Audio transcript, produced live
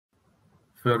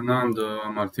Fernando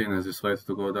Martinez is slated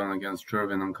to go down against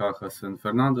Jerwin Ancajas, and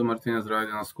Fernando Martinez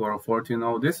riding a score of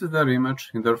 14-0. This is their rematch.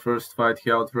 In their first fight,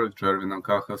 he outworked Jerwin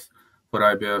Ancajas for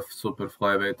IBF Super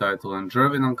Flyweight title, and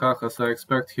Jerwin Ancajas, I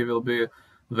expect he will be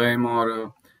way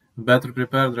more better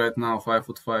prepared right now.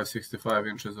 5'5", 65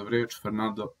 inches of reach.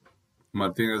 Fernando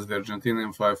Martinez, the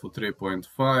Argentinian,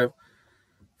 5'3.5",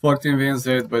 14 wins,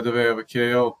 8 by the way of a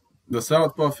KO. The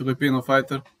Southpaw Filipino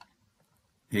fighter,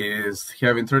 he is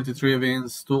having 33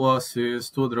 wins, 2 losses,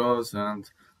 2 draws, and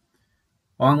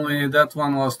only that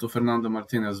one loss to Fernando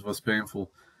Martinez was painful.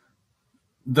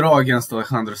 Draw against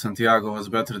Alejandro Santiago was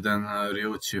better than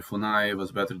Ryuichi Funai,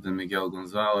 was better than Miguel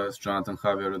Gonzalez, Jonathan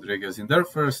Javier Rodriguez in their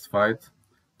first fight.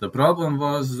 The problem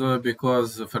was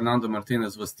because Fernando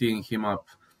Martinez was teeing him up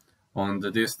on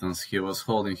the distance. He was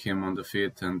holding him on the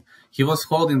feet, and he was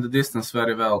holding the distance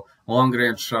very well.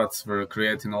 Long-range shots were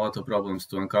creating a lot of problems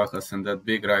to Ancajas and that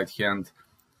big right hand.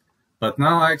 But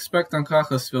now I expect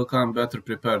Ancajas will come better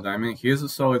prepared. I mean, he is a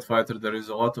solid fighter. There is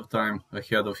a lot of time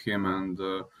ahead of him, and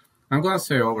I'm going to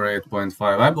say over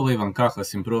 8.5. I believe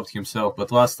Ancajas improved himself,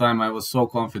 but last time I was so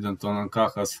confident on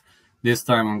Ancajas. This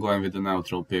time I'm going with the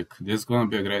neutral pick. This is going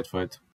to be a great fight.